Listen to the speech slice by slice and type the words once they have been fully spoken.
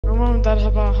mum and dad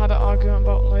had an argument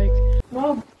about like.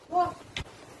 Mom, what?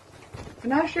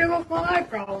 Can I shave off my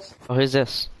eyebrows? Oh, who's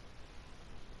this?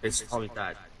 It's probably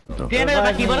dad. Tíralo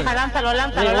pa' aquí, Borja,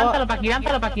 lánzalo pa' aquí,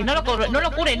 no lo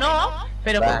cure, no,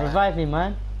 pero... Revive me,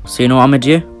 man. So you know what I'm gonna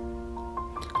do?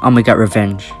 I'm gonna get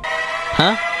revenge.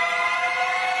 Huh?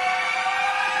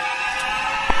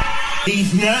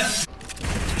 These nuts!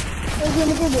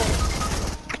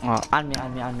 Oh, add me.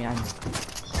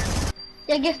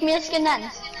 Yeah, give me a skin then.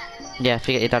 Yeah, if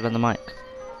you get your dad on the mic.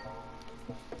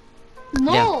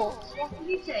 No! Yeah. What did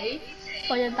you say?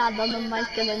 For your dad on the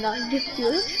mic and then I'll give you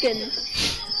a skin.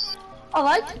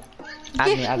 Alright?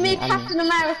 Give me Captain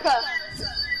America.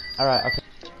 Alright, okay.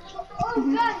 Oh,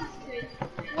 guys!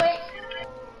 Wait.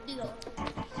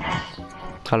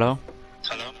 Hello?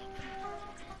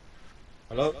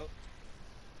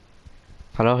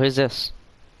 Hello, who's this?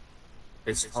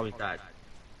 It's probably dad.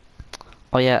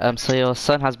 Oh yeah, so your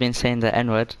son has been saying the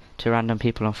N-word to random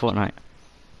people on Fortnite.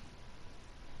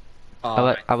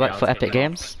 I work for Epic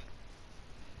Games.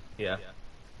 Yeah.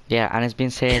 Yeah, and he's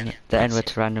been saying the N-word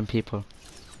to random people.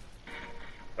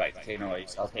 Right, okay, no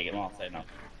worries. I'll take him off there now.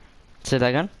 Say that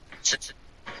again?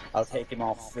 I'll take him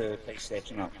off the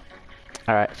PlayStation now.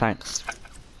 Alright, thanks.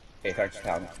 Okay, thanks for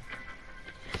telling me.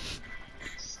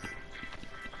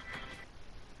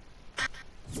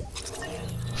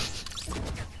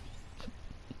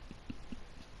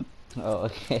 Oh,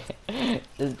 okay.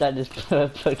 This dad just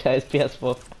plugged out his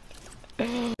PS4.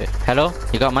 Hello?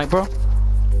 You got a mic, bro?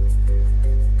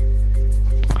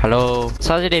 Hello?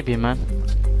 So how's your day been, man?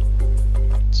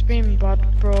 It's been bad,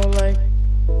 bro. Like,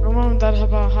 my mum and dad had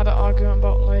an argument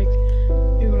about like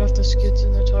who left the skids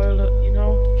in the toilet, you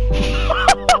know?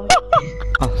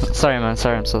 Oh, sorry, man.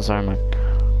 Sorry, I'm so sorry, man.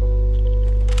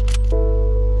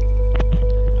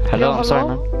 Hello, I'm sorry,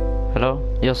 man. Hello?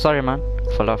 Yo, sorry, man.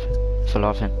 For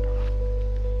laughing.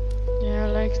 Yeah,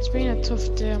 like, it's been a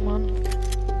tough day, man.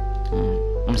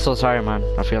 I'm so sorry, man.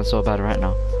 I feel so bad right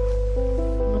now.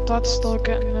 My dad's still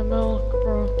getting the milk,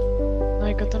 bro.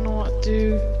 Like, I don't know what to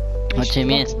do. Like, What do you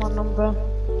mean? What's my number?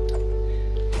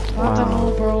 I don't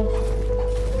know, bro.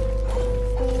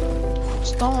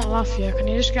 Just don't laugh here. Can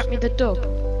you just get me the dub?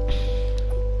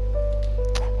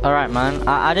 Alright, man.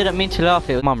 I didn't mean to laugh.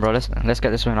 Come on, bro. Let's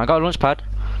get this win. I got a launch pad.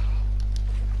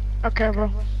 Okay, bro.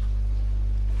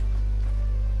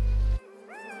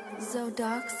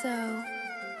 Zodoxo.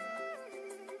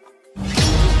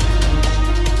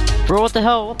 Bro, what the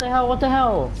hell?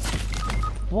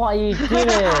 What are you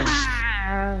doing?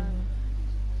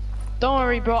 Don't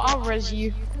worry, bro. I'll res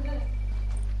you.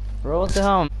 Bro, what the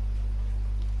hell?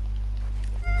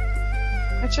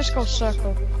 Let's just go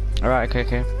circle. Alright,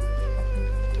 okay.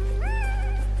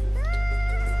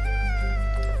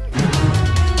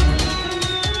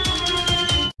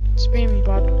 It's been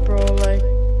bad, bro. Like,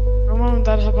 my mum and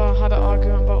dad had an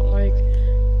argument about like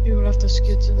who left the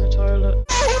skids in the toilet.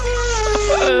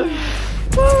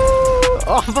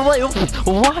 Oh, but wait,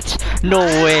 what? No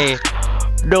way.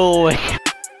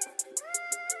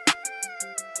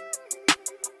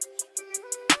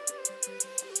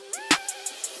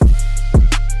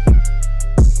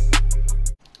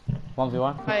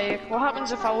 1v1? Like, what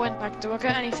happens if I win? Like, do I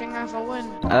get anything if I win?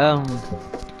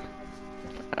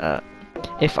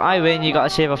 If I win, you gotta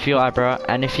shave off your eyebrow,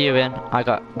 and if you win, I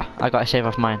gotta shave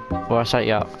off mine, or I'll shout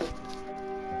you out.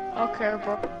 Okay,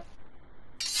 bro.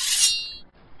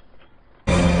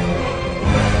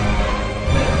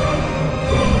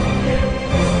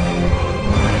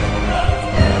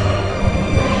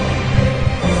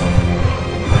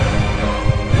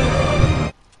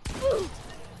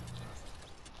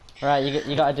 Right,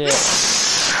 you gotta do it.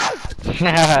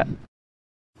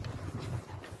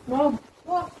 Mom,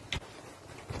 what?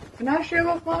 Can I shave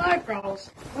off my eyebrows?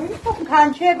 Oh, you fucking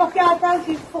can't shave off your eyebrows,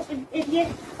 you fucking idiot.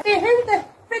 Hey, who the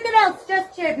friggin' else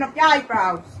just shaving off your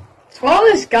eyebrows? Well,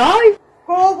 this guy.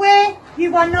 Go away.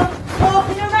 You are not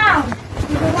walking around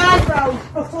with your eyebrows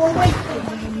for 4 weeks.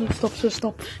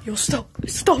 Stop. Yo, stop,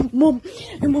 Mum.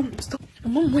 Your mum, stop.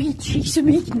 Your mum ain't chasing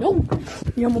me. No.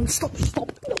 Your mum, stop. No,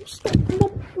 stop,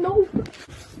 Mum. No.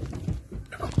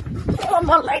 Oh,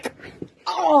 my leg.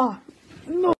 Oh,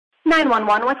 no.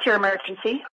 911, what's your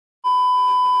emergency?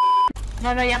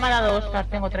 No, llama a la Oscar,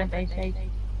 tengo 36.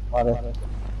 Vale.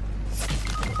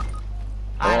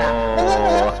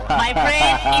 Oh. My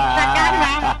friend, it's a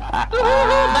camera.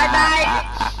 Bye bye.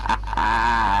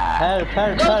 Help.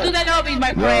 Go to the lobby,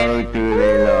 my friend. Go to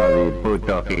the lobby,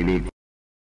 puto gilipollas.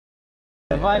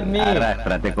 Revive me.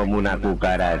 Arrástrate como una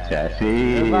cucaracha,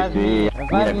 sí.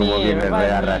 Mira cómo viene el rey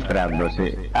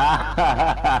arrastrándose.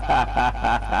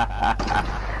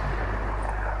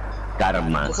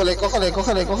 Karma. Cógele.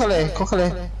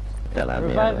 Te la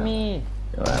Revive mierda. me.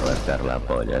 Te va a arrastrar la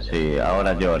polla, sí.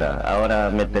 Ahora llora. Ahora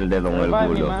mete el dedo en el Revive me,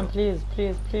 culo. man, please,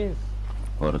 please, please.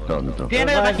 Por tonto.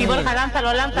 Tírame para aquí, Borja,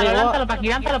 lánzalo, lánzalo, Leo. lánzalo para aquí,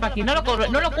 lánzalo para aquí. No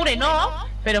lo cure, no.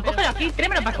 Pero cógelo aquí,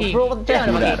 tíremelo para aquí. Bro,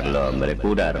 Tíralo para aquí. Curarlo, hombre,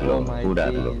 curarlo, Oh my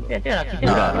curarlo. days. Tíralo aquí, I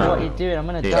tíralo. don't know what you're doing, I'm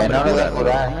gonna Sí, die. hombre, I'm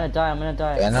curarlo. gonna die, I'm gonna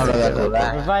die. Que no lo voy a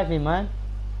curar. Revive me, man.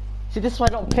 See, this is why I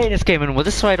don't play this game anymore.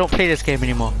 This is why I don't play this game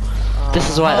anymore. This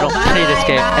is why I don't play this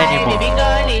game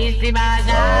anymore.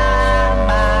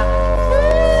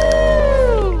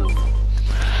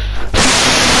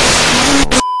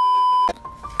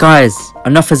 Guys,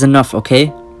 enough is enough,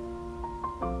 okay?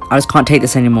 I just can't take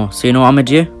this anymore. So you know what I'm gonna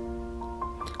do?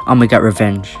 I'm gonna get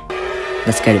revenge.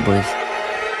 Let's get it, boys.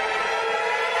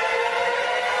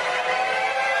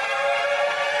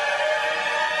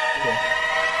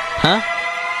 Huh?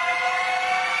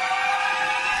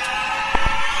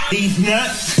 These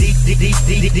nuts,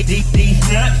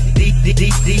 these nuts,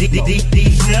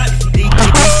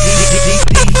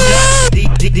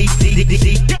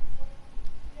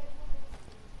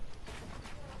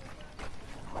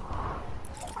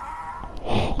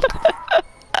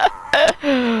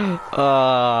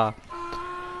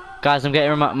 Guys, I'm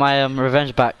getting my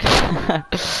revenge back.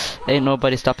 Ain't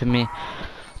nobody stopping me.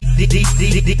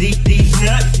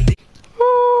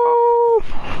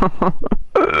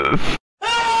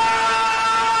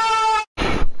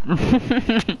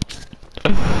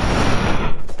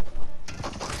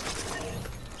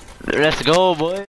 Let's go, boy.